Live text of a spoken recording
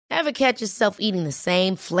Ever catch yourself eating the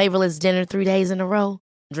same flavorless dinner 3 days in a row?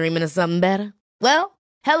 Dreaming of something better? Well,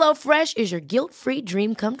 HelloFresh is your guilt-free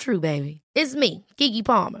dream come true, baby. It's me, Keke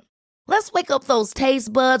Palmer. Let's wake up those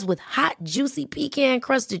taste buds with hot, juicy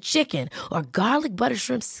pecan-crusted chicken or garlic butter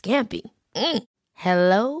shrimp scampi.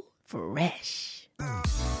 Hello Fresh.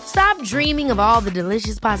 Stop dreaming of all the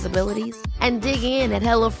delicious possibilities and dig in at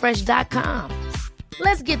HelloFresh.com.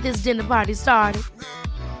 Let's get this dinner party started.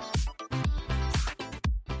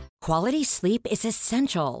 Quality sleep is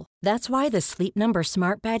essential. That's why the Sleep Number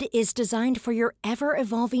Smart Bed is designed for your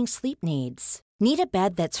ever-evolving sleep needs. Need a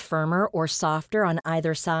bed that's firmer or softer on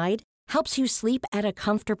either side? Helps you sleep at a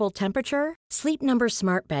comfortable temperature? Sleep Number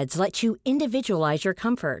Smart Beds let you individualize your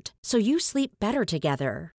comfort, so you sleep better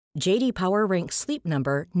together. J.D. Power ranks Sleep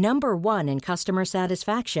Number number 1 in customer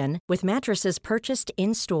satisfaction with mattresses purchased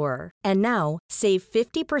in-store. And now, save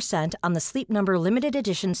 50% on the Sleep Number Limited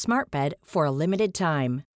Edition Smart Bed for a limited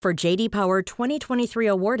time. For J.D. Power 2023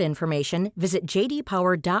 award information, visit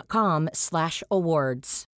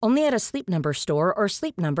jdpower.com/awards. Only at a Sleep Number store or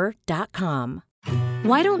sleepnumber.com.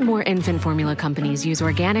 Why don't more infant formula companies use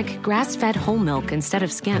organic, grass-fed whole milk instead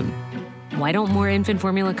of skim? Why don't more infant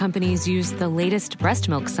formula companies use the latest breast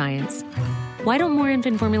milk science? Why don't more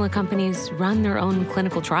infant formula companies run their own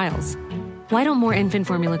clinical trials? Why don't more infant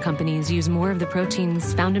formula companies use more of the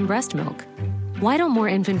proteins found in breast milk? Why don't more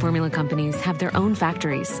infant formula companies have their own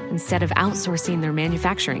factories instead of outsourcing their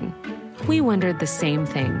manufacturing? We wondered the same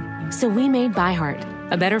thing. So we made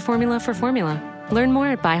ByHeart, a better formula for formula. Learn more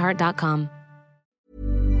at byheart.com.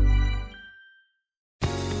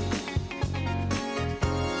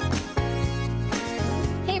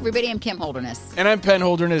 Hey everybody, I'm Kim Holderness. And I'm Penn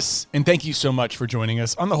Holderness, and thank you so much for joining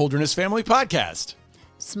us on the Holderness Family Podcast.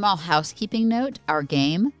 Small housekeeping note, our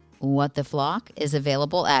game, What the Flock, is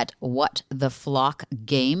available at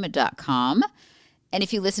whattheflockgame.com. And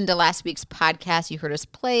if you listened to last week's podcast, you heard us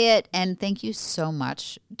play it. And thank you so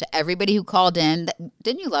much to everybody who called in.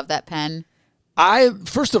 Didn't you love that, Penn?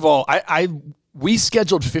 First of all, we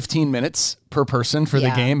scheduled 15 minutes per person for the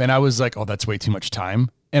game, and I was like, oh, that's way too much time.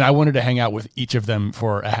 And I wanted to hang out with each of them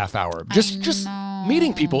for a half hour. Just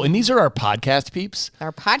meeting people. And these are our podcast peeps.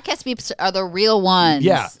 Our podcast peeps are the real ones.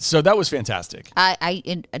 Yeah, so that was fantastic.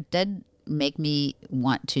 It did make me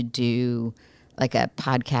want to do like a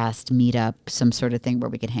podcast meetup, some sort of thing where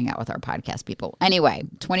we could hang out with our podcast people. Anyway,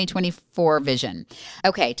 2024 vision.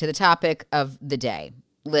 Okay, to the topic of the day.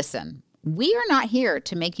 Listen, we are not here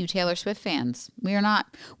to make you Taylor Swift fans. We are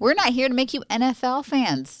not. We're not here to make you NFL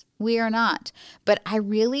fans. We are not. But I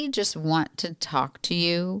really just want to talk to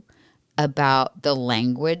you about the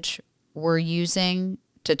language we're using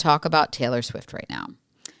to talk about Taylor Swift right now.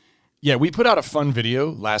 Yeah, we put out a fun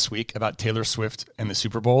video last week about Taylor Swift and the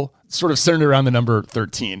Super Bowl, sort of centered around the number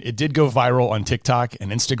 13. It did go viral on TikTok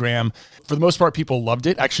and Instagram. For the most part, people loved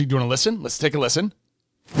it. Actually, do you want to listen? Let's take a listen.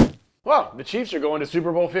 Well, the Chiefs are going to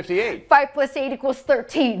Super Bowl 58. 5 plus 8 equals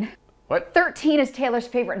 13. What? 13 is Taylor's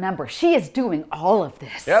favorite number. She is doing all of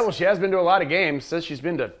this. Yeah, well, she has been to a lot of games. Says she's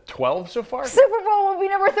been to 12 so far. Super Bowl will be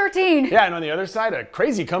number 13. Yeah, and on the other side, a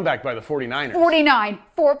crazy comeback by the 49ers. 49.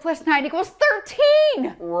 4 plus 9 equals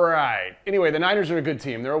 13. Right. Anyway, the Niners are a good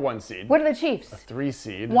team. They're a 1 seed. What are the Chiefs? A 3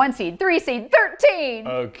 seed. 1 seed, 3 seed, 13.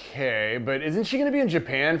 Okay, but isn't she going to be in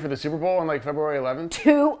Japan for the Super Bowl on like February 11th?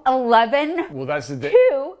 2-11. Well, that's the day.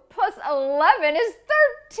 2 plus 11 is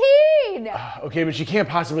 13. Okay, but she can't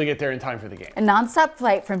possibly get there in time for the game. A nonstop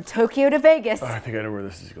flight from Tokyo to Vegas. Oh, I think I know where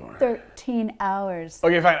this is going. 13 hours.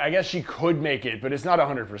 Okay, fine. I guess she could make it, but it's not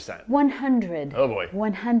 100%. 100. Oh, boy.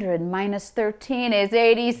 100 minus 13 is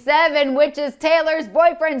 87, which is Taylor's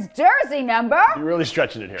boyfriend's jersey number. You're really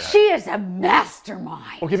stretching it here. She is a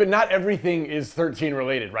mastermind. Okay, but not everything is 13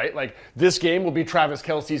 related, right? Like, this game will be Travis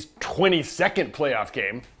Kelce's 22nd playoff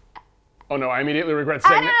game. Oh no, I immediately regret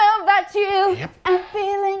saying that. I don't know about you. Yep. I'm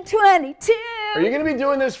feeling 22. Are you going to be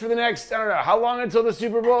doing this for the next, I don't know, how long until the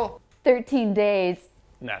Super Bowl? 13 days.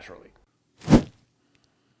 Naturally.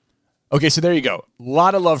 Okay, so there you go. A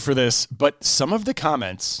lot of love for this, but some of the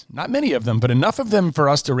comments, not many of them, but enough of them for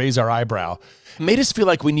us to raise our eyebrow, made us feel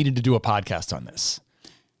like we needed to do a podcast on this.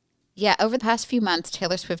 Yeah, over the past few months,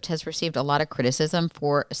 Taylor Swift has received a lot of criticism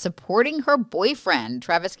for supporting her boyfriend,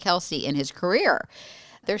 Travis Kelce, in his career.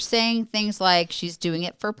 They're saying things like she's doing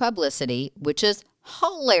it for publicity, which is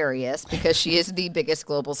hilarious because she is the biggest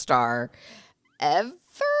global star ever.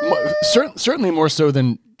 Certainly more so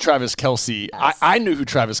than Travis Kelce. Yes. I knew who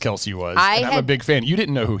Travis Kelce was, and I'm a big fan. You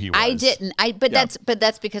didn't know who he was. I didn't. But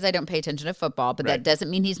that's because I don't pay attention to football. But that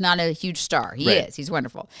doesn't mean he's not a huge star. He is. He's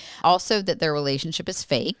wonderful. Also, that their relationship is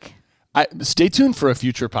fake. Stay tuned for a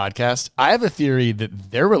future podcast. I have a theory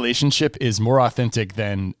that their relationship is more authentic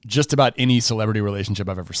than just about any celebrity relationship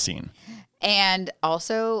I've ever seen. And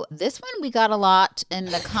also, this one we got a lot in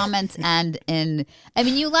the comments and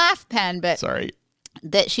you laugh, Penn, but sorry,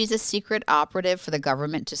 that she's a secret operative for the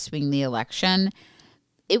government to swing the election.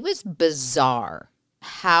 It was bizarre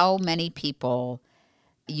how many people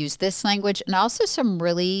use this language, and also some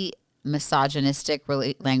really misogynistic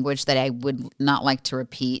language that I would not like to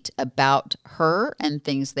repeat about her and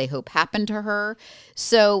things they hope happen to her.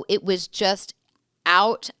 So it was just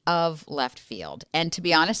out of left field. And to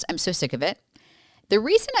be honest, I'm so sick of it. The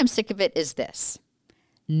reason I'm sick of it is this.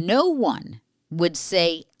 No one would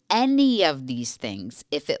say any of these things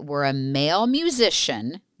if it were a male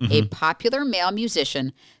musician, a popular male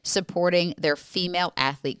musician, supporting their female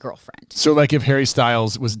athlete girlfriend. So like if Harry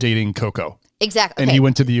Styles was dating Coco. Exactly. And he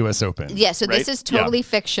went to the U.S. Open. Yeah, so right? This is totally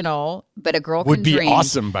fictional, but a girl would can be dream.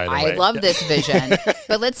 Awesome, by the way. I love this vision.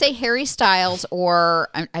 But let's say Harry Styles, or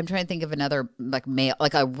I'm trying to think of another like male,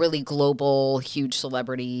 like a really global, huge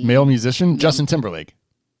celebrity. Male musician, Justin Timberlake.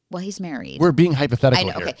 Well, he's married. We're being hypothetical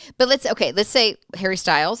I know, here. okay. But let's say Harry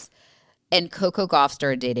Styles and Coco Gauff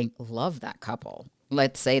started dating. Love that couple.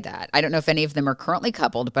 Let's say that. I don't know if any of them are currently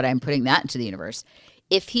coupled, but I'm putting that into the universe.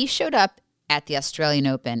 If he showed up at the Australian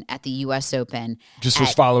Open, at the U.S. Open. Was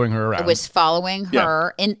following her around. Was following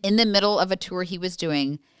her in the middle of a tour he was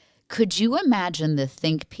doing. Could you imagine the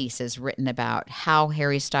think pieces written about how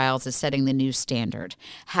Harry Styles is setting the new standard,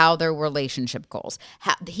 how their relationship goals?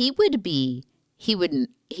 How he wouldn't be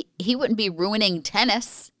ruining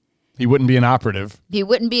tennis. He wouldn't be an operative. He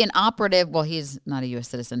wouldn't be an operative. Well, he's not a U.S.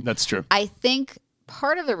 citizen. That's true. I think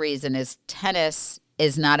part of the reason is tennis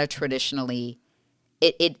is not a traditionally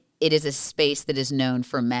it is a space that is known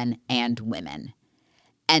for men and women.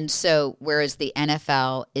 And so, whereas the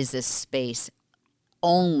NFL is a space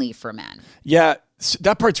only for men. Yeah,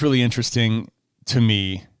 that part's really interesting to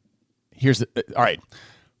me. All right.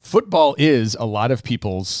 Football is a lot of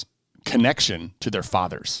people's connection to their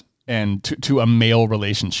fathers and to a male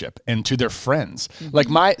relationship and to their friends. Like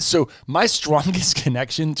my strongest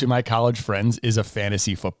connection to my college friends is a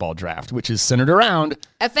fantasy football draft, which is centered around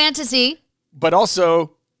a fantasy, but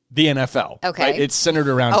also the NFL. Okay. Right? It's centered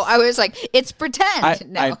around. Oh, I was like, it's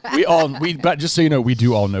pretend. But just so you know, we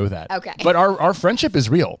do all know that. Okay. But our friendship is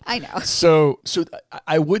real. I know. So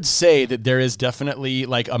I would say that there is definitely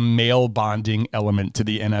like a male bonding element to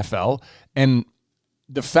the NFL. And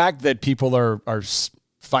the fact that people are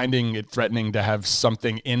finding it threatening to have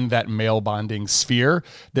something in that male bonding sphere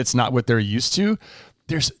that's not what they're used to,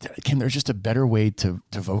 there's just a better way to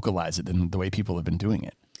vocalize it than the way people have been doing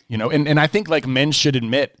it. You know, and I think like men should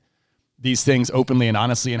admit these things openly and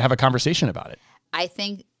honestly and have a conversation about it. I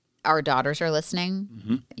think our daughters are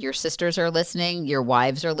listening. Your sisters are listening. Your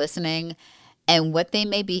wives are listening. And what they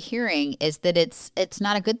may be hearing is that it's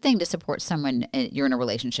not a good thing to support someone you're in a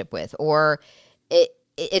relationship with, or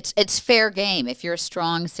it's fair game. If you're a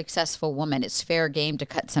strong, successful woman, it's fair game to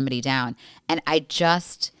cut somebody down. And I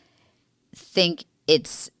just think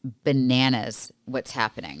it's bananas what's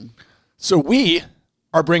happening. So we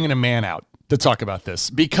are bringing a man out to talk about this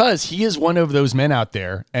because he is one of those men out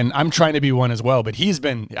there, and I'm trying to be one as well, but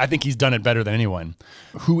I think he's done it better than anyone,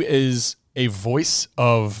 who is a voice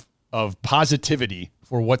of positivity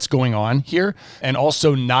for what's going on here, and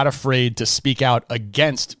also not afraid to speak out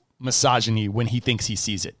against misogyny when he thinks he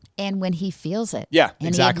sees it. And when he feels it. Yeah, and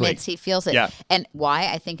exactly. he admits he feels it. Yeah. And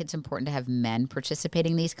why I think it's important to have men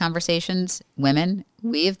participating in these conversations. Women,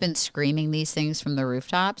 we have been screaming these things from the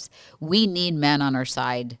rooftops. We need men on our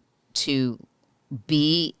side to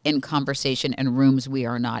be in conversation in rooms we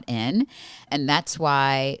are not in. And that's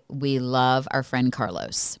why we love our friend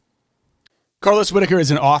Carlos. Carlos Whittaker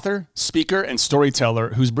is an author, speaker, and storyteller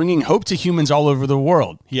who's bringing hope to humans all over the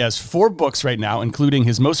world. He has 4 books right now, including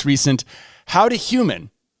his most recent, How to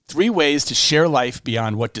Human: 3 Ways to Share Life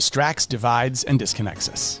Beyond What Distracts, Divides, and Disconnects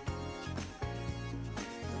Us.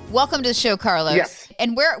 Welcome to the show, Carlos. Yes.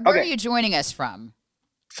 And where are you joining us from?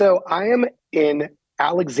 So I am in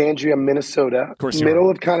Alexandria, Minnesota, Of course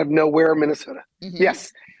middle of kind of nowhere, Minnesota.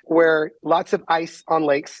 Yes, where lots of ice on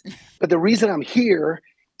lakes. But the reason I'm here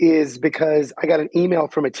is because I got an email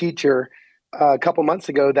from a teacher a couple months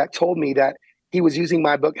ago that told me that he was using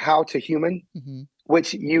my book, How to Human,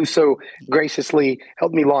 which you so graciously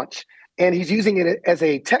helped me launch. And he's using it as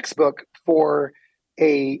a textbook for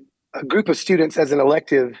a group of students as an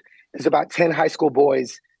elective. There's about 10 high school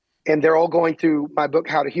boys, and they're all going through my book,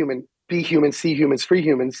 How to Human, Be Human, See Humans, Free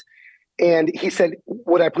Humans. And he said,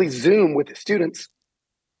 would I please Zoom with the students?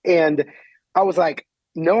 And I was like,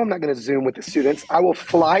 no, I'm not going to Zoom with the students. I will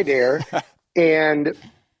fly there and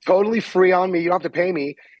totally free on me. You don't have to pay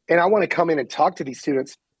me. And I want to come in and talk to these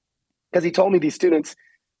students because he told me these students,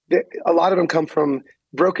 that a lot of them come from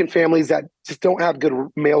broken families that just don't have good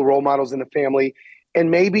male role models in the family.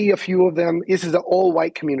 And maybe a few of them, this is an all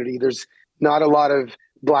white community. There's not a lot of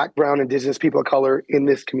Black, brown, indigenous people of color in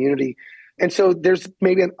this community. And so there's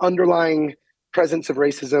maybe an underlying presence of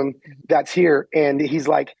racism that's here. And he's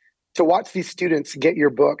like, to watch these students get your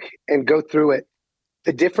book and go through it,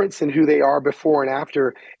 the difference in who they are before and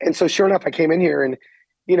after. And so sure enough, I came in here and,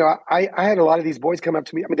 I had a lot of these boys come up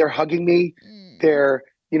to me. I mean, they're hugging me. They're,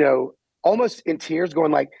 almost in tears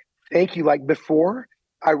going like, thank you. Like before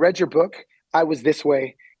I read your book, I was this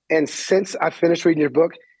way. And since I finished reading your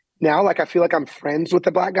book, now, like, I feel like I'm friends with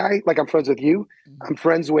the Black guy. Like I'm friends with you. I'm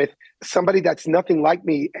friends with somebody that's nothing like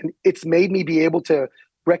me. And it's made me be able to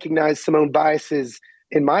recognize some own biases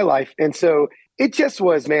in my life. And so it just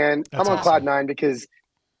was, man, I'm on cloud nine because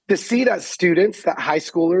to see that students, that high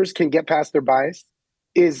schoolers can get past their bias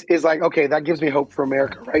is like, okay, that gives me hope for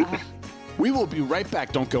America, right? We will be right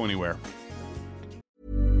back. Don't go anywhere.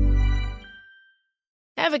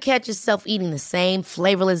 Ever catch yourself eating the same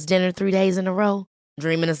flavorless dinner 3 days in a row?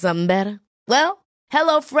 Dreaming of something better? Well,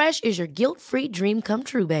 HelloFresh is your guilt-free dream come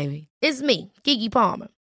true, baby. It's me, Keke Palmer.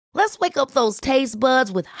 Let's wake up those taste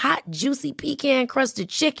buds with hot, juicy pecan-crusted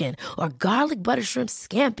chicken or garlic butter shrimp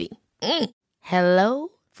scampi. Hello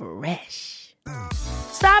Fresh.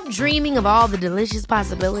 Stop dreaming of all the delicious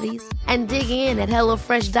possibilities and dig in at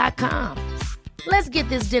HelloFresh.com. Let's get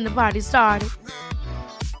this dinner party started.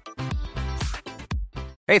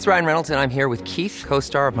 Hey, it's Ryan Reynolds, and I'm here with Keith,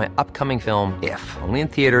 co-star of my upcoming film, If, only in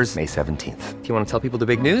theaters May 17th. Do you want to tell people the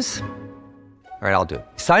big news? All right, I'll do it.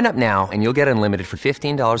 Sign up now and you'll get unlimited for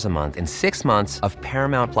 $15 a month and 6 months of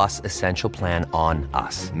Paramount Plus Essential Plan on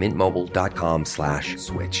us.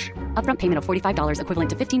 MintMobile.com/switch. Upfront payment of $45 equivalent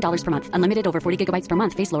to $15 per month. Unlimited over 40 gigabytes per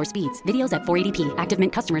month. Face lower speeds. Videos at 480p. Active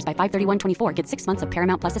Mint customers by 531.24 get 6 months of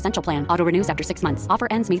Paramount Plus Essential Plan. Auto renews after 6 months. Offer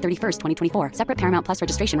ends May 31st, 2024. Separate Paramount Plus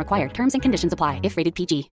registration required. Terms and conditions apply if rated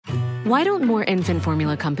PG. Why don't more infant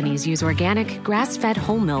formula companies use organic, grass-fed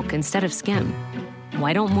whole milk instead of skim?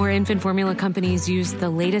 Why don't more infant formula companies use the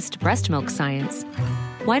latest breast milk science?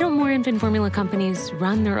 Why don't more infant formula companies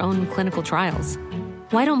run their own clinical trials?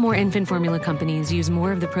 Why don't more infant formula companies use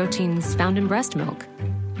more of the proteins found in breast milk?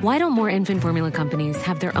 Why don't more infant formula companies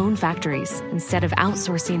have their own factories instead of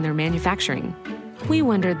outsourcing their manufacturing? We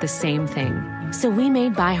wondered the same thing. So we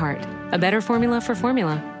made ByHeart, a better formula for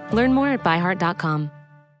formula. Learn more at byheart.com.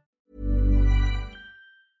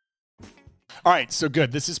 All right, so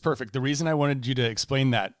good. This is perfect. The reason I wanted you to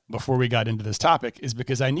explain that before we got into this topic is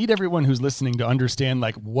because I need everyone who's listening to understand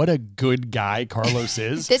like what a good guy Carlos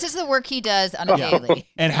is. This is the work he does on a daily.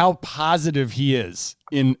 And how positive he is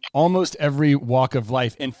in almost every walk of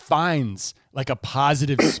life and finds like a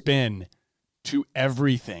positive spin to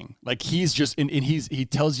everything. Like he's just, and he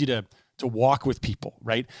tells you to walk with people,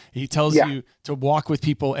 right? He tells you to walk with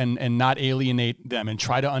people and not alienate them and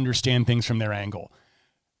try to understand things from their angle.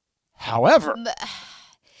 However,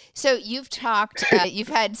 so you've talked,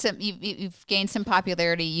 you've gained some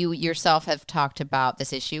popularity. You yourself have talked about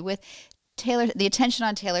this issue with the attention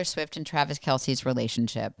on Taylor Swift and Travis Kelce's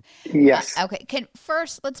relationship. Yes. Okay.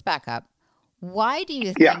 First, let's back up. Why do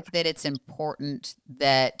you think that it's important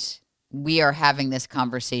that we are having this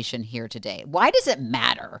conversation here today? Why does it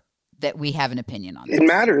matter that we have an opinion on this? It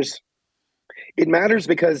matters. It matters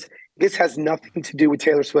because this has nothing to do with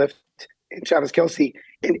Taylor Swift and Travis Kelce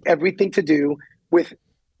and everything to do with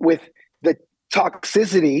the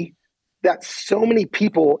toxicity that so many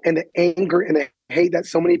people and the anger and the hate that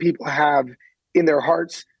so many people have in their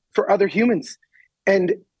hearts for other humans.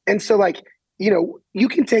 And so like, you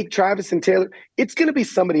can take Travis and Taylor, it's going to be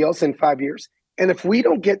somebody else in 5 years. And if we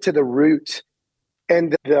don't get to the root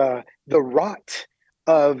and the rot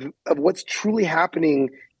of what's truly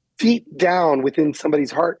happening deep down within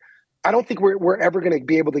somebody's heart, I don't think we're ever going to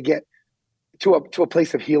be able to get to a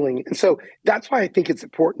place of healing. And so that's why I think it's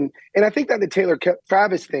important. And I think that the Taylor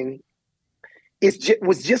Travis thing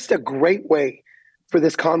was just a great way for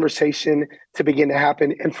this conversation to begin to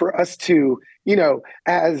happen. And for us to,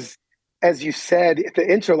 as you said at the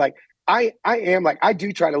intro, like I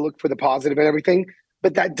do try to look for the positive and everything,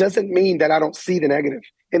 but that doesn't mean that I don't see the negative.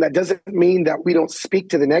 And that doesn't mean that we don't speak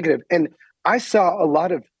to the negative. And I saw a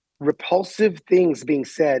lot of repulsive things being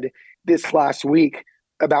said this last week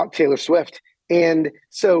about Taylor Swift. And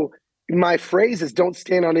so my phrase is don't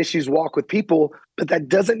stand on issues, walk with people, but that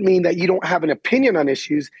doesn't mean that you don't have an opinion on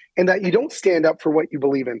issues and that you don't stand up for what you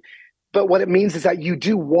believe in. But what it means is that you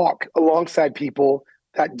do walk alongside people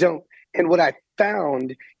that don't. And what I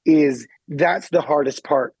found is that's the hardest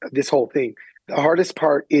part of this whole thing. The hardest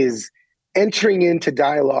part is entering into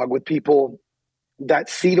dialogue with people that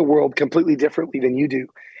see the world completely differently than you do.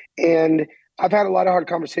 And I've had a lot of hard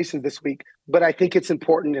conversations this week, but I think it's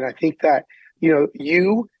important. And I think that,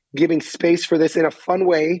 you giving space for this in a fun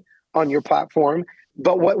way on your platform,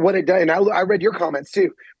 but what it does, and I read your comments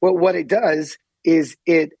too. Well, what it does is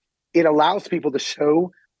it allows people to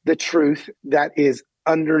show the truth that is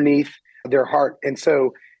underneath their heart. And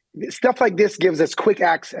so stuff like this gives us quick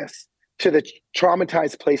access to the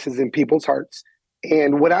traumatized places in people's hearts.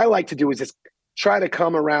 And what I like to do is just try to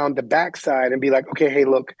come around the backside and be like, okay, hey,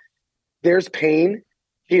 look, there's pain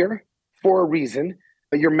here for a reason,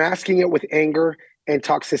 but you're masking it with anger and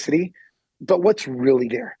toxicity. But what's really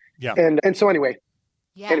there? Yeah. And so anyway,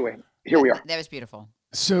 here we are. That was beautiful.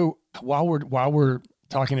 So while we're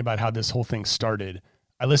talking about how this whole thing started,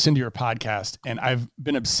 I listened to your podcast and I've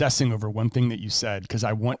been obsessing over one thing that you said, because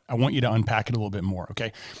I want you to unpack it a little bit more.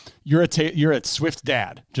 Okay. You're a Swift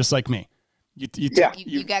dad, just like me. You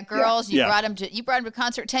got girls. You brought them to a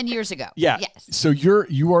concert 10 years ago. Yeah. Yes. So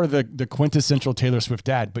you are the quintessential Taylor Swift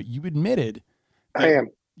dad, but you admitted I am.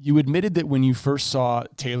 You admitted that when you first saw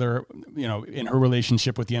Taylor, in her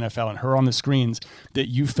relationship with the NFL and her on the screens, that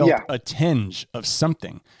you felt a tinge of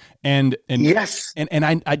something. And yes.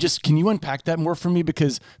 And I just, can you unpack that more for me?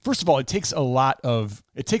 Because first of all, it takes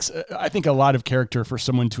I think a lot of character for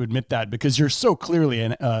someone to admit that, because you're so clearly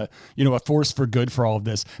a force for good for all of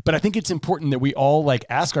this. But I think it's important that we all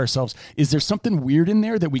ask ourselves, is there something weird in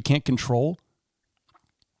there that we can't control?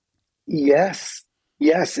 Yes.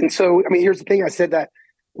 And so, here's the thing. I said that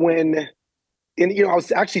I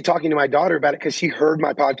was actually talking to my daughter about it because she heard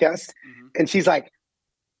my podcast, and she's like,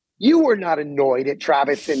 you were not annoyed at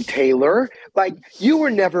Travis and Taylor. You were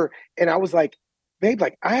never. And I was like, babe,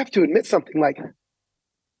 I have to admit something.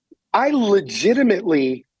 I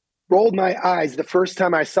legitimately rolled my eyes the first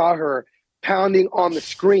time I saw her pounding on the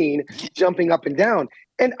screen, jumping up and down.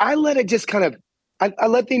 And I let it just kind of, I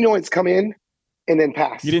let the annoyance come in and then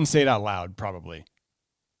pass. You didn't say it out loud, probably.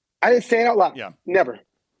 I didn't say it out loud. Yeah. Never.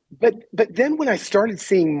 But then when I started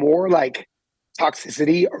seeing more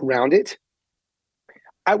toxicity around it,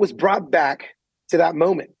 I was brought back to that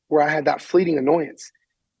moment where I had that fleeting annoyance.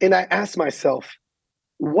 And I asked myself,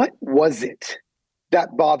 what was it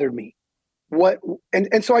that bothered me?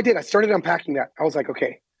 And so I did. I started unpacking that. I was like,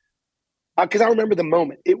 okay. Because I remember the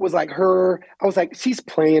moment. It was her. I was like, she's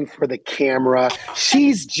playing for the camera.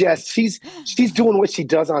 She's doing what she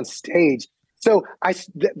does on stage. So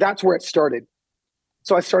that's where it started.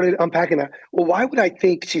 So I started unpacking that. Well, why would I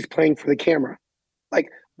think she's playing for the camera?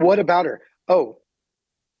 What about her? Oh,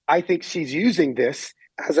 I think she's using this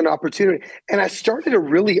as an opportunity. And I started to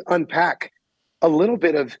really unpack a little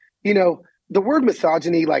bit of, the word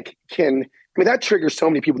misogyny, that triggers so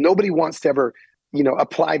many people. Nobody wants to ever,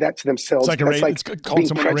 apply that to themselves. It's it's calling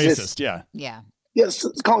someone a racist. Yeah. Yeah. Yes.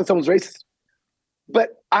 It's calling someone racist. But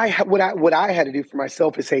what I had to do for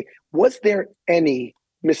myself is say, was there any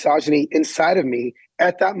misogyny inside of me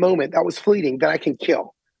at that moment that was fleeting, that I can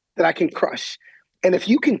kill, that I can crush? And if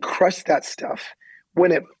you can crush that stuff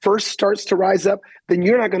when it first starts to rise up, then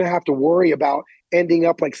you're not going to have to worry about ending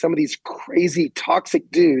up like some of these crazy toxic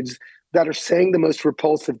dudes that are saying the most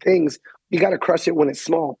repulsive things. You got to crush it when it's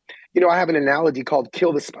small. I have an analogy called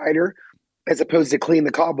kill the spider as opposed to clean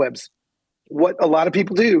the cobwebs. What a lot of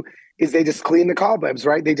people do is they just clean the cobwebs,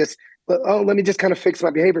 right? They just, let me just kind of fix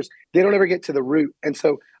my behaviors. They don't ever get to the root. And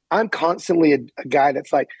so I'm constantly a guy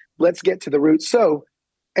that's like, let's get to the root. So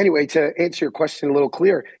anyway, to answer your question a little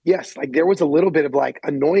clearer, yes, there was a little bit of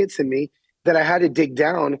annoyance in me that I had to dig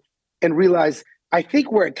down and realize, I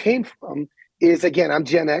think where it came from is, again, I'm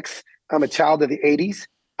Gen X. I'm a child of the 80s.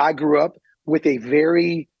 I grew up with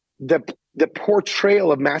the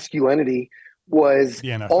portrayal of masculinity was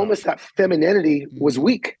almost that femininity was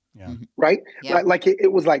weak. Yeah. Right? Yeah.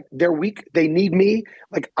 It was they're weak. They need me.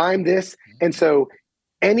 I'm this. And so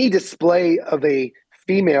any display of a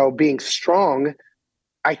female being strong,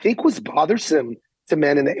 I think, was bothersome to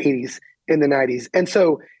men in the 80s, in the 90s. And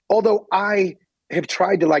so although I have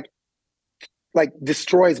tried to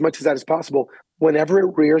destroy as much of that as possible, whenever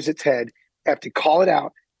it rears its head, I have to call it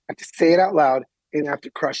out, I have to say it out loud, and I have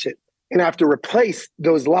to crush it. And I have to replace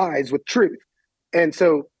those lies with truth. And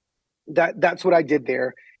so that's what I did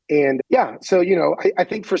there. And yeah, so, I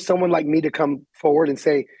think for someone like me to come forward and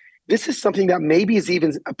say, this is something that maybe is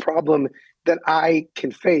even a problem that I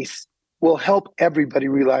can face, will help everybody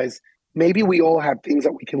realize maybe we all have things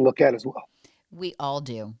that we can look at as well. We all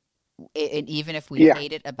do. And even if we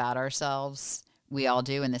hate it about ourselves, we all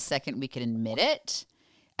do. And the second we can admit it,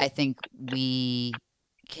 I think we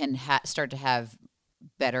can start to have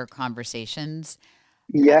better conversations.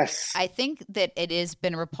 Yes. I think that it has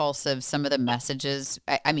been repulsive, some of the messages.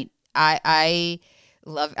 I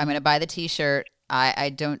love, I'm going to buy the t-shirt. I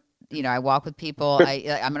don't, I walk with people.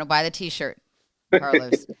 I'm going to buy the t-shirt,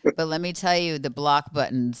 Carlos. But let me tell you, the block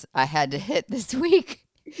buttons I had to hit this week.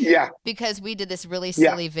 Yeah. Because we did this really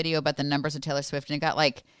silly video about the numbers of Taylor Swift, and it got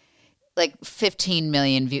like 15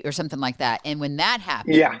 million views or something like that. And when that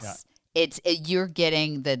happens, you're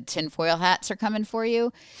getting the tinfoil hats are coming for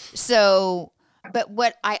you. So, but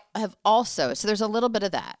what I have also, so there's a little bit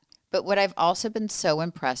of that. But what I've also been so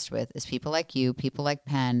impressed with is people like you, people like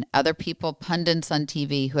Penn, other people, pundits on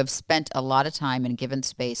TV who have spent a lot of time and given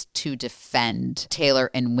space to defend Taylor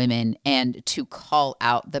and women and to call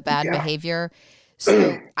out the bad behavior.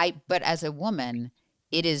 So but as a woman,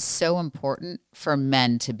 it is so important for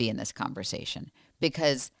men to be in this conversation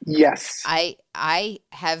because I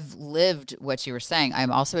have lived what you were saying.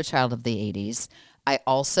 I'm also a child of the 80s. I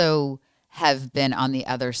also have been on the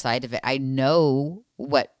other side of it. I know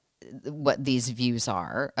what these views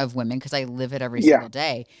are of women because I live it every single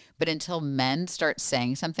day. But until men start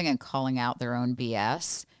saying something and calling out their own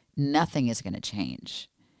BS, nothing is going to change.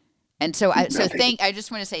 And so I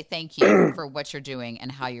just want to say thank you for what you're doing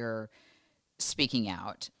and how you're speaking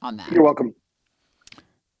out on that. You're welcome.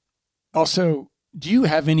 Also, do you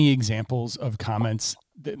have any examples of comments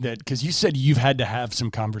that because you said you've had to have some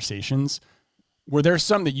conversations? Were there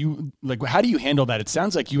some that you like? How do you handle that? It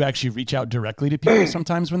sounds like you actually reach out directly to people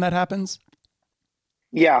sometimes when that happens.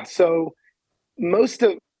 Yeah. So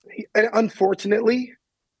unfortunately,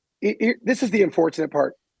 this is the unfortunate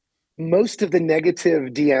part. Most of the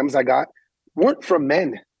negative DMs I got weren't from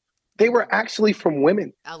men. They were actually from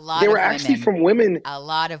women. A lot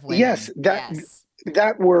of women. Yes.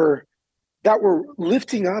 That were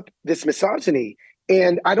lifting up this misogyny.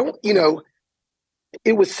 And I don't,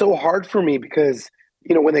 it was so hard for me because,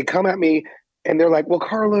 when they come at me and they're like, well,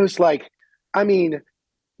 Carlos,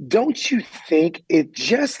 don't you think it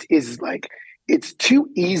just is it's too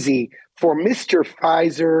easy for Mr.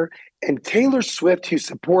 Pfizer and Taylor Swift, who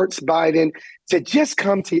supports Biden, to just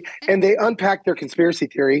come to you and they unpack their conspiracy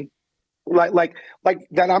theory like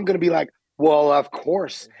that. I'm going to be like, well, of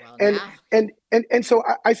course. And so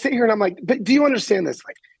I sit here and I'm like, but do you understand this?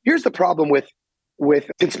 Here's the problem with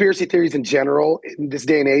conspiracy theories in general in this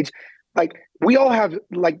day and age. We all have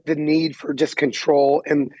the need for just control.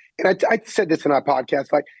 And I said this in our podcast,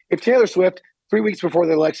 if Taylor Swift 3 weeks before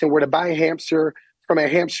the election were to buy a hamster from a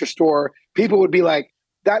hamster store, people would be like,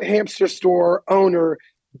 that hamster store owner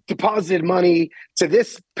deposited money to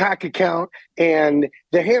this PAC account and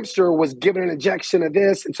the hamster was given an injection of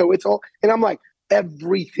this. And so it's all, and I'm like,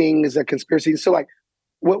 everything is a conspiracy. So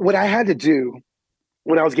what I had to do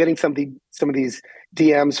when I was getting some of these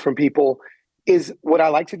DMs from people is what I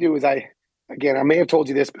like to do is I may have told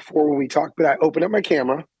you this before when we talked, but I open up my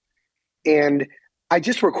camera and I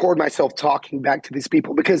just record myself talking back to these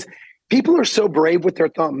people because people are so brave with their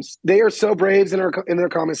thumbs. They are so brave in their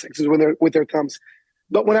comment sections with their thumbs.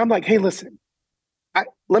 But when I'm like, hey, listen,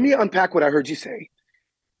 let me unpack what I heard you say.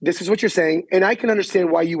 This is what you're saying. And I can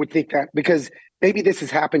understand why you would think that because maybe this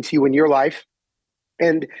has happened to you in your life.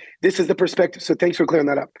 And this is the perspective. So thanks for clearing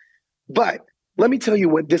that up. But let me tell you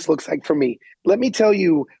what this looks like for me. Let me tell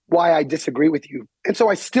you why I disagree with you. And so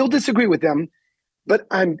I still disagree with them, but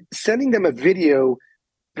I'm sending them a video,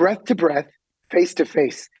 breath to breath, face to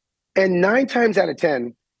face. And 9 times out of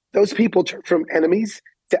 10, those people turn from enemies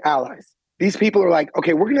to allies. These people are like,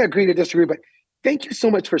 okay, we're going to agree to disagree, but thank you so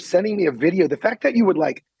much for sending me a video. The fact that you would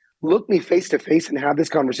look me face to face and have this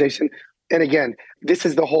conversation. And again, this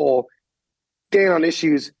is the whole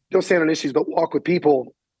don't stand on issues, but walk with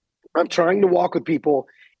people. I'm trying to walk with people,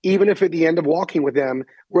 even if at the end of walking with them,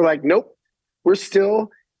 we're like, nope, we're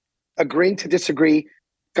still agreeing to disagree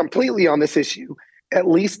completely on this issue. At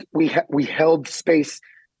least we held space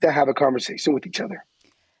to have a conversation with each other.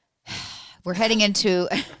 We're heading into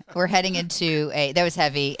that was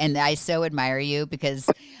heavy, and I so admire you because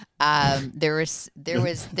there's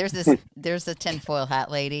a tinfoil hat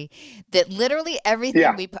lady that literally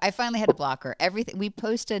everything I finally had to block her. Everything we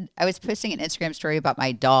posted, I was posting an Instagram story about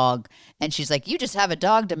my dog, and she's like, "You just have a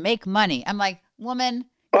dog to make money." I'm like, "Woman,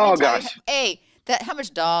 oh gosh, how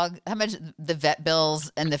much the vet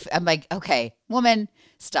bills and I'm like, okay, woman,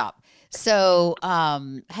 stop." So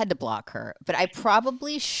had to block her, but I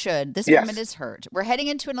probably should. This woman is hurt. We're heading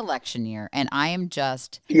into an election year, and I am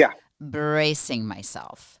just bracing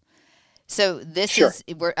myself. So this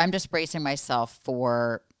I'm just bracing myself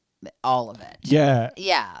for all of it. Yeah.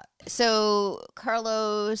 Yeah. So,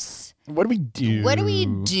 Carlos, what do we do? What do we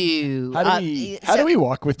do? How do we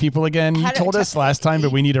walk with people again? You told us last time,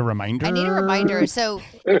 but we need a reminder. I need a reminder. So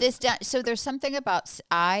there's something about,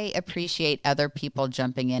 I appreciate other people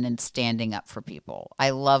jumping in and standing up for people.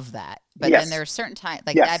 I love that. But then there are certain times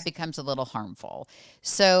that becomes a little harmful.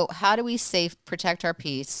 So how do we protect our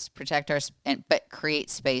peace, but create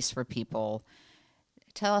space for people?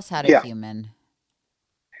 Tell us how to human.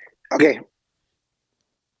 Okay.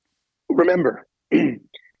 Remember,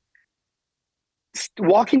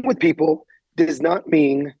 walking with people does not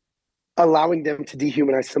mean allowing them to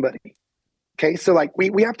dehumanize somebody. Okay. So like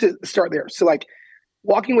we have to start there. So like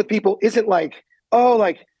walking with people isn't like, oh,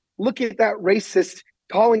 like, look at that racist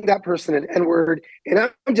calling that person an N-word.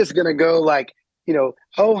 And I'm just going to go like,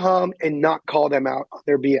 ho-hum and not call them out on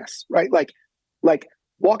their BS, right? Like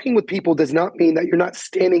walking with people does not mean that you're not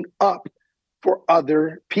standing up for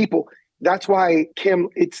other people. That's why, Kim,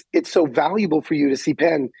 it's so valuable for you to see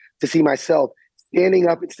Penn, to see myself standing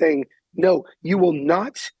up and saying, no, you will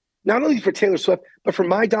not only for Taylor Swift, but for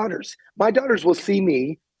my daughters. My daughters will see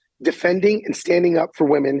me defending and standing up for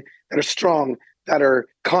women that are strong, that are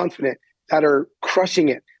confident, that are crushing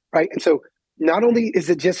it, right? And so not only is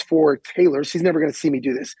it just for Taylor, she's never going to see me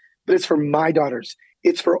do this, but it's for my daughters.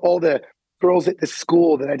 It's for all the girls at the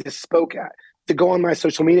school that I just spoke at to go on my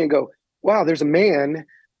social media and go, wow, there's a man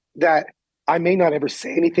that I may not ever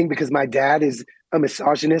say anything because my dad is a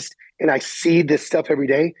misogynist and I see this stuff every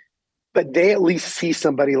day, but they at least see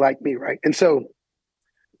somebody like me, right? And so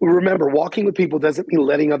remember, walking with people doesn't mean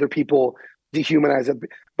letting other people dehumanize them.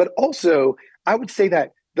 But also, I would say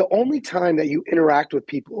that the only time that you interact with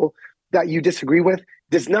people that you disagree with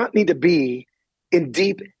does not need to be in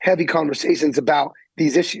deep, heavy conversations about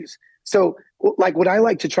these issues. So like what I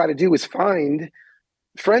like to try to do is find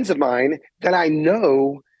friends of mine that I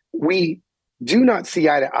know we do not see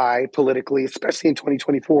eye to eye politically, especially in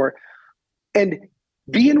 2024, and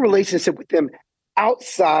be in relationship with them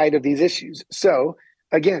outside of these issues. So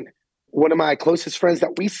again, one of my closest friends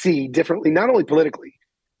that we see differently, not only politically,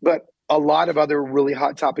 but a lot of other really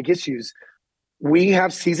hot topic issues. We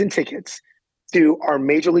have season tickets to our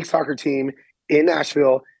Major League Soccer team in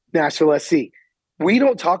Nashville SC. We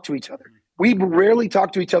don't talk to each other. We rarely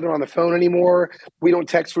talk to each other on the phone anymore. We don't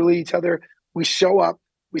text really each other. We show up,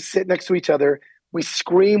 we sit next to each other, we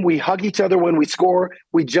scream, we hug each other when we score,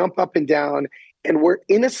 we jump up and down, and we're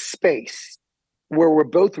in a space where we're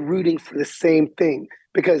both rooting for the same thing.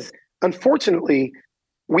 Because unfortunately,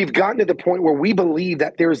 we've gotten to the point where we believe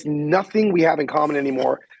that there's nothing we have in common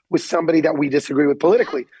anymore with somebody that we disagree with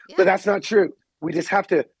politically. Yeah. But that's not true. We just have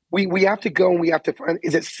to, we have to go and we have to find,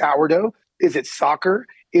 is it sourdough? Is it soccer?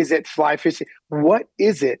 Is it fly fishing? What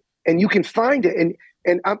is it? And you can find it.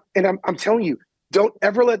 And I'm telling you, don't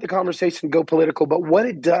ever let the conversation go political. But what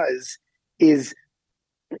it does is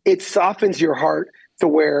it softens your heart to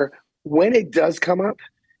where when it does come up,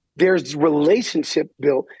 there's relationship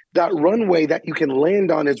built. That runway that you can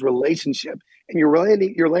land on is relationship. And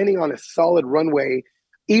you're landing on a solid runway,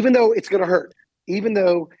 even though it's going to hurt, even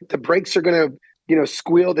though the brakes are going to,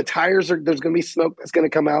 squeal, the tires there's going to be smoke that's going to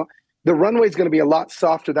come out. The runway is going to be a lot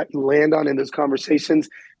softer that you land on in those conversations,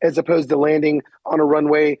 as opposed to landing on a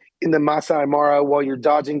runway in the Masai Mara while you're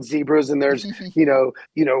dodging zebras and there's,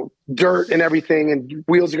 dirt and everything and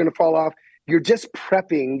wheels are going to fall off. You're just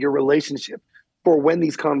prepping your relationship for when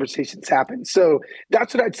these conversations happen. So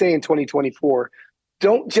that's what I'd say in 2024.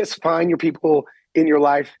 Don't just find your people in your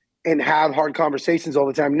life and have hard conversations all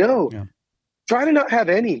the time. No, try to not have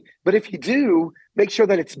any. But if you do, make sure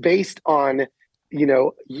that it's based on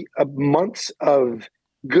months of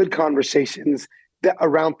good conversations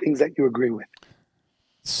around things that you agree with.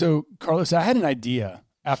 So, Carlos, I had an idea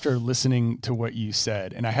after listening to what you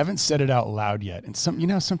said, and I haven't said it out loud yet. And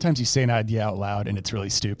sometimes you say an idea out loud and it's really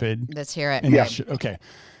stupid. Let's hear it. And okay.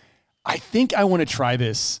 I think I want to try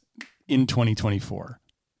this in 2024.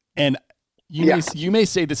 And you may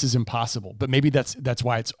say this is impossible, but maybe that's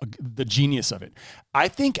why it's the genius of it. I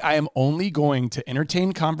think I am only going to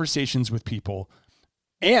entertain conversations with people,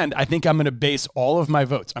 and I think I'm going to base all of my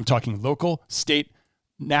votes, I'm talking local, state,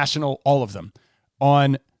 national, all of them,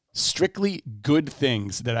 on strictly good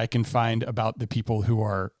things that I can find about the people who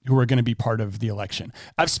are going to be part of the election.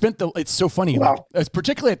 It's so funny,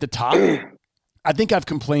 particularly at the top, I think I've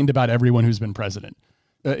complained about everyone who's been president.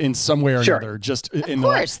 In some way or another, just of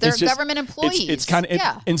course, they're government employees. It's kind of,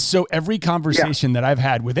 and so every conversation that I've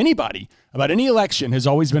had with anybody about any election has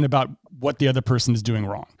always been about what the other person is doing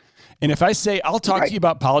wrong. And if I say, I'll talk to you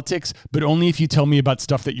about politics, but only if you tell me about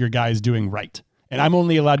stuff that your guy is doing right. And I'm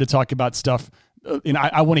only allowed to talk about stuff, and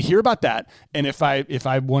I want to hear about that. And if I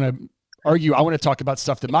want to argue. I want to talk about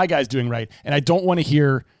stuff that my guy's doing right, and I don't want to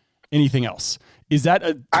hear anything else. Is that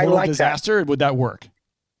a total disaster? Or would that work?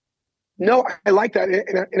 No, I like that.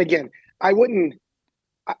 And again, I wouldn't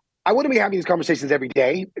be having these conversations every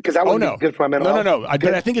day because I wouldn't be good for my mental health. No. I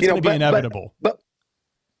think it's going to be inevitable.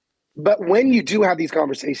 But when you do have these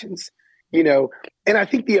conversations, and I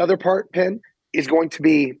think the other part, Penn, is going to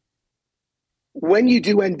be when you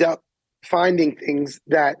do end up finding things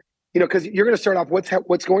that, because you're going to start off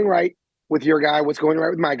what's going right with your guy, what's going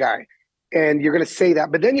right with my guy. And you're going to say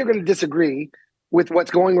that, but then you're going to disagree with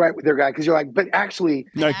what's going right with their guy because you're like, but actually,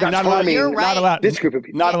 no, you're not allowed. You're right. Not allowed. This group of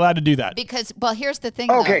people. Not allowed to do that. Because, here's the thing.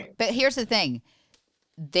 Okay. But here's the thing.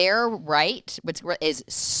 They're right, which is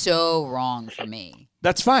so wrong for me.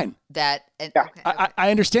 That's fine. Yeah. Okay.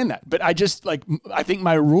 I understand that, but I just I think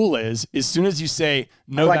my rule is as soon as you say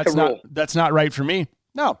no, that's not right for me.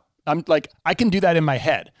 No, I'm like I can do that in my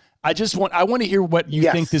head. I want to hear what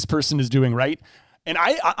you think this person is doing right, and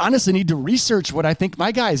I honestly need to research what I think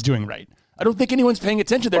my guy is doing right. I don't think anyone's paying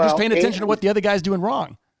attention. They're just paying attention to what the other guy's doing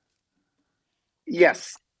wrong.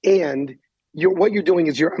 Yes, and what you're doing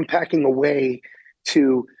is you're unpacking a way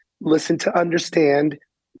to listen to understand.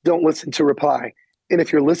 Don't listen to reply. And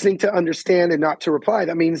if you're listening to understand and not to reply,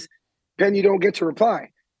 that means, Ben, you don't get to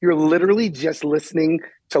reply. You're literally just listening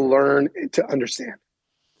to learn and to understand.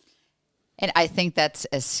 And I think that's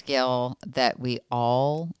a skill that we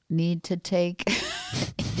all need to take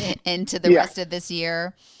into the rest of this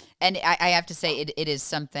year. And I have to say, it is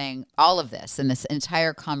something, all of this and this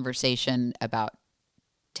entire conversation about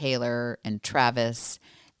Taylor and Travis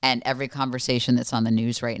and every conversation that's on the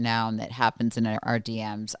news right now and that happens in our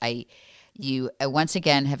DMs, you once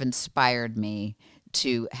again have inspired me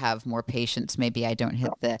to have more patience. Maybe I don't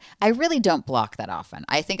I really don't block that often.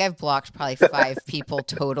 I think I've blocked probably 5 people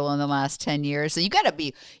total in the last 10 years. So you got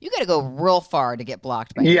to go real far to get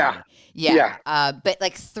blocked by me. Yeah. But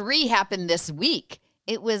like 3 happened this week.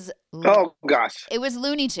 It was, oh gosh, it was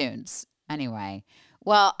Looney Tunes. Anyway,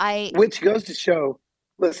 which goes to show,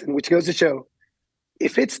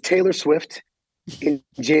 if it's Taylor Swift in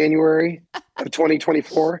January of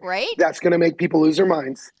 2024, right? That's going to make people lose their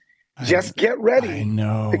minds. Just get ready. I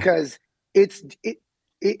know. Because it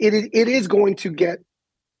is going to get,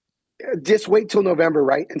 just wait till November,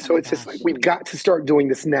 right? And so just like, we've got to start doing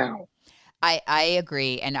this now. I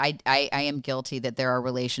agree. And I am guilty that there are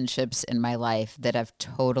relationships in my life that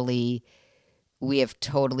we have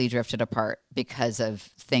totally drifted apart because of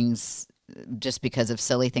things, just because of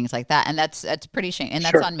silly things like that. And that's pretty shame. And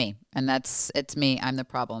that's on me. And it's me. I'm the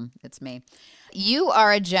problem. It's me. You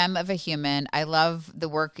are a gem of a human. I love the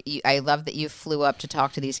work. I love that you flew up to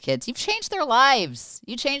talk to these kids. You've changed their lives.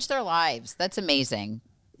 You changed their lives. That's amazing.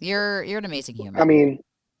 You're an amazing human. I mean,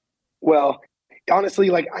 well, honestly,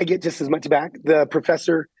 like I get just as much back. The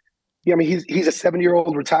professor, I mean, he's a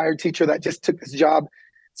 70-year-old retired teacher that just took this job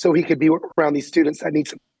so he could be around these students that need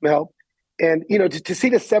some help. And, to see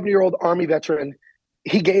the 70-year-old Army veteran,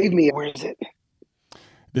 he gave me, where is it?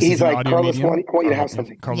 He's like, Carlos, medium. I want you to have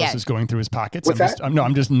something. Carlos is going through his pockets. What's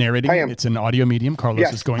I'm just narrating. It's an audio medium.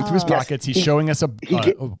 Carlos is going through his pockets. He's showing us a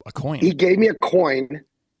coin. He gave me a coin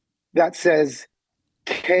that says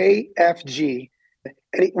KFG.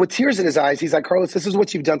 And with tears in his eyes, he's like, Carlos, this is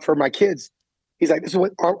what you've done for my kids. He's like, this is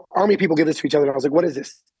what Army people give this to each other. And I was like, what is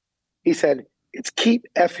this? He said, it's keep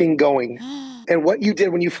effing going. And what you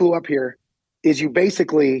did when you flew up here is you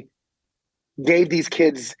basically gave these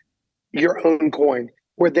kids your own coin.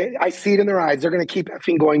 I see it in their eyes. They're going to keep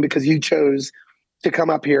effing going because you chose to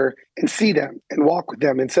come up here and see them and walk with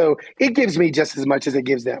them. And so it gives me just as much as it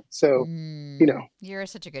gives them. So, You're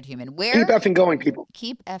such a good human. Keep effing going, people.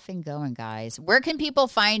 Keep effing going, guys. Where can people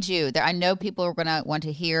find you? I know people are going to want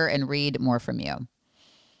to hear and read more from you.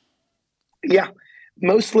 Yeah.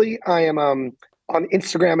 Mostly I am on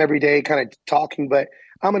Instagram every day kind of talking, but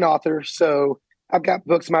I'm an author. So I've got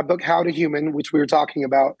books. My book, How to Human, which we were talking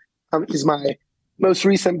about, is my most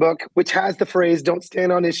recent book, which has the phrase, don't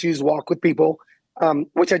stand on issues, walk with people,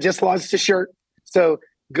 which I just launched a shirt. So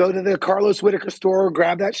go to the Carlos Whittaker store,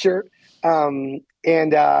 grab that shirt. I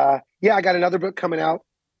got another book coming out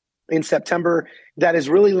in September that is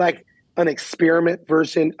really like an experiment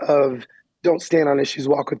version of Don't Stand on Issues,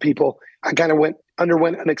 Walk with People. I kind of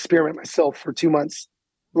underwent an experiment myself for 2 months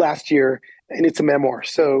last year, and it's a memoir.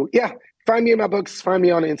 So yeah, find me in my books, find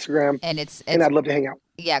me on Instagram, and I'd love to hang out.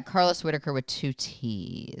 Yeah, Carlos Whittaker with 2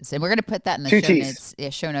 T's. And we're going to put that in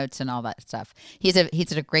the show notes and all that stuff. He's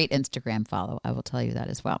a great Instagram follow. I will tell you that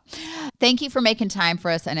as well. Thank you for making time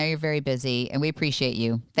for us. I know you're very busy, and we appreciate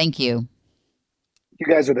you. Thank you. You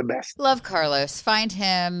guys are the best. Love Carlos. Find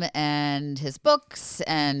him and his books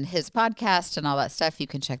and his podcast and all that stuff. You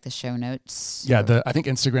can check the show notes. Yeah, I think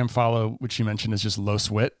Instagram follow, which you mentioned, is just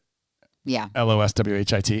Loswhit. Yeah.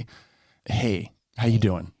 LOSWHIT. Hey, how you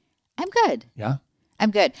doing? I'm good. Yeah? I'm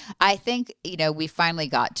good. I think, we finally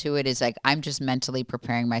got to it. Is like I'm just mentally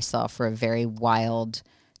preparing myself for a very wild,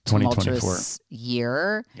 tumultuous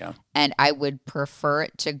year. Yeah. And I would prefer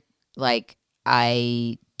it to,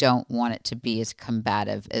 I don't want it to be as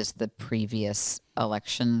combative as the previous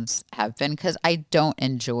elections have been, because I don't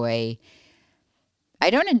enjoy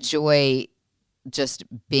just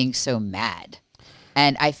being so mad.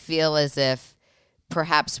 And I feel as if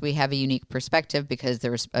perhaps we have a unique perspective because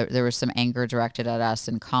there was some anger directed at us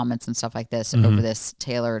in comments and stuff like this over this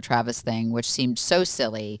Taylor Travis thing, which seemed so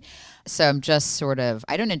silly. So I'm just sort of,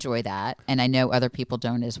 I don't enjoy that. And I know other people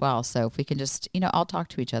don't as well. So if we can just, all talk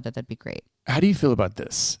to each other, that'd be great. How do you feel about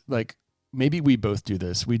this? Maybe we both do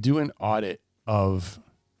this. We do an audit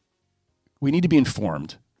we need to be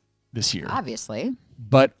informed this year. Obviously.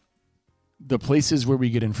 But the places where we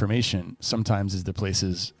get information sometimes is the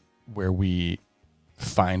places where we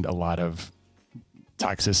find a lot of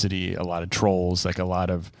toxicity, a lot of trolls, a lot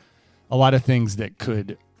of things that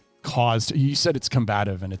could cause. You said it's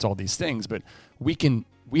combative and it's all these things, but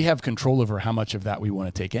we have control over how much of that we want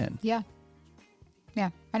to take in. Yeah.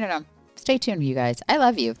 I don't know. Stay tuned, you guys. I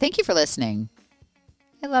love you. Thank you for listening.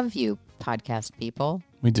 I love you, podcast people.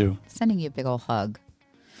 We do. Sending you a big old hug.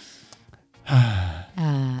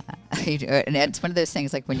 And it's one of those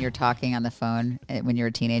things when you're talking on the phone when you're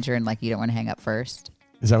a teenager and you don't want to hang up first.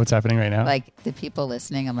 Is that what's happening right now? The people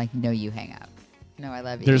listening, I'm no, you hang up. No, I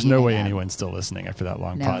love you. There's no way anyone's still listening after that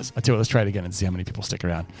long pause. I'll tell you what, let's try it again and see how many people stick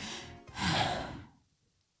around.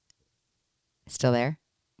 Still there?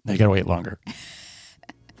 No, you got to wait longer.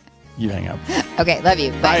 You hang up. Okay, love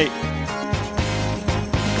you. Bye.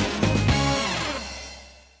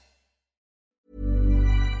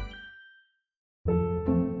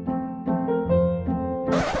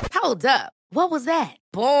 Hold up. What was that?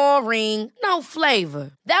 Boring. No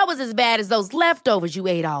flavor. That was as bad as those leftovers you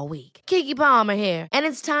ate all week. Keke Palmer here, and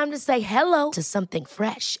it's time to say hello to something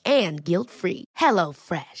fresh and guilt-free. Hello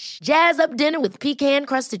Fresh. Jazz up dinner with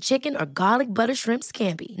pecan-crusted chicken or garlic butter shrimp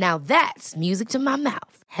scampi. Now that's music to my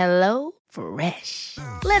mouth. Hello Fresh.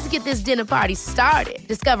 Let's get this dinner party started.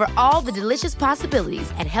 Discover all the delicious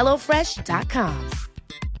possibilities at HelloFresh.com.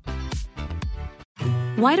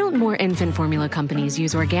 Why don't more infant formula companies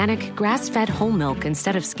use organic, grass-fed whole milk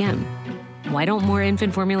instead of skim? Why don't more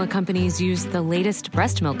infant formula companies use the latest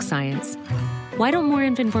breast milk science? Why don't more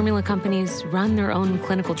infant formula companies run their own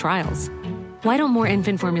clinical trials? Why don't more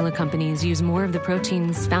infant formula companies use more of the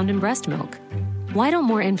proteins found in breast milk? Why don't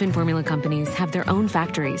more infant formula companies have their own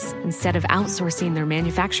factories instead of outsourcing their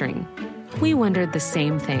manufacturing? We wondered the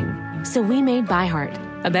same thing. So we made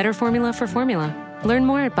ByHeart, a better formula for formula. Learn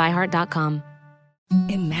more at byheart.com.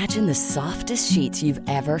 Imagine the softest sheets you've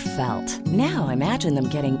ever felt. Now imagine them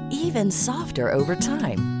getting even softer over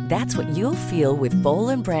time. That's what you'll feel with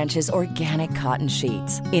Boll & Branch's organic cotton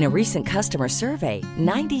sheets. In a recent customer survey,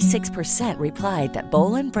 96% replied that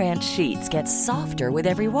Boll & Branch sheets get softer with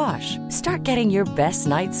every wash. Start getting your best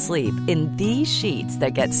night's sleep in these sheets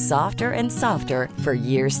that get softer and softer for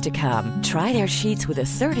years to come. Try their sheets with a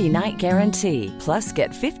 30-night guarantee. Plus, get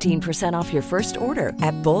 15% off your first order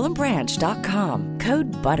at bollandbranch.com.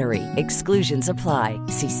 Code BUTTERY. Exclusions apply.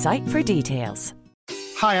 See site for details.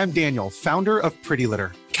 Hi, I'm Daniel, founder of Pretty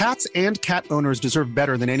Litter. Cats and cat owners deserve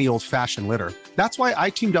better than any old-fashioned litter. That's why I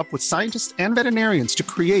teamed up with scientists and veterinarians to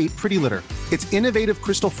create Pretty Litter. Its innovative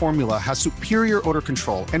crystal formula has superior odor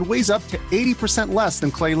control and weighs up to 80% less than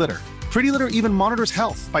clay litter. Pretty Litter even monitors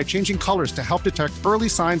health by changing colors to help detect early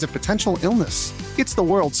signs of potential illness. It's the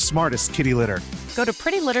world's smartest kitty litter. Go to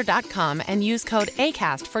prettylitter.com and use code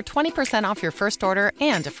ACAST for 20% off your first order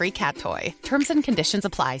and a free cat toy. Terms and conditions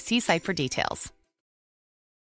apply. See site for details.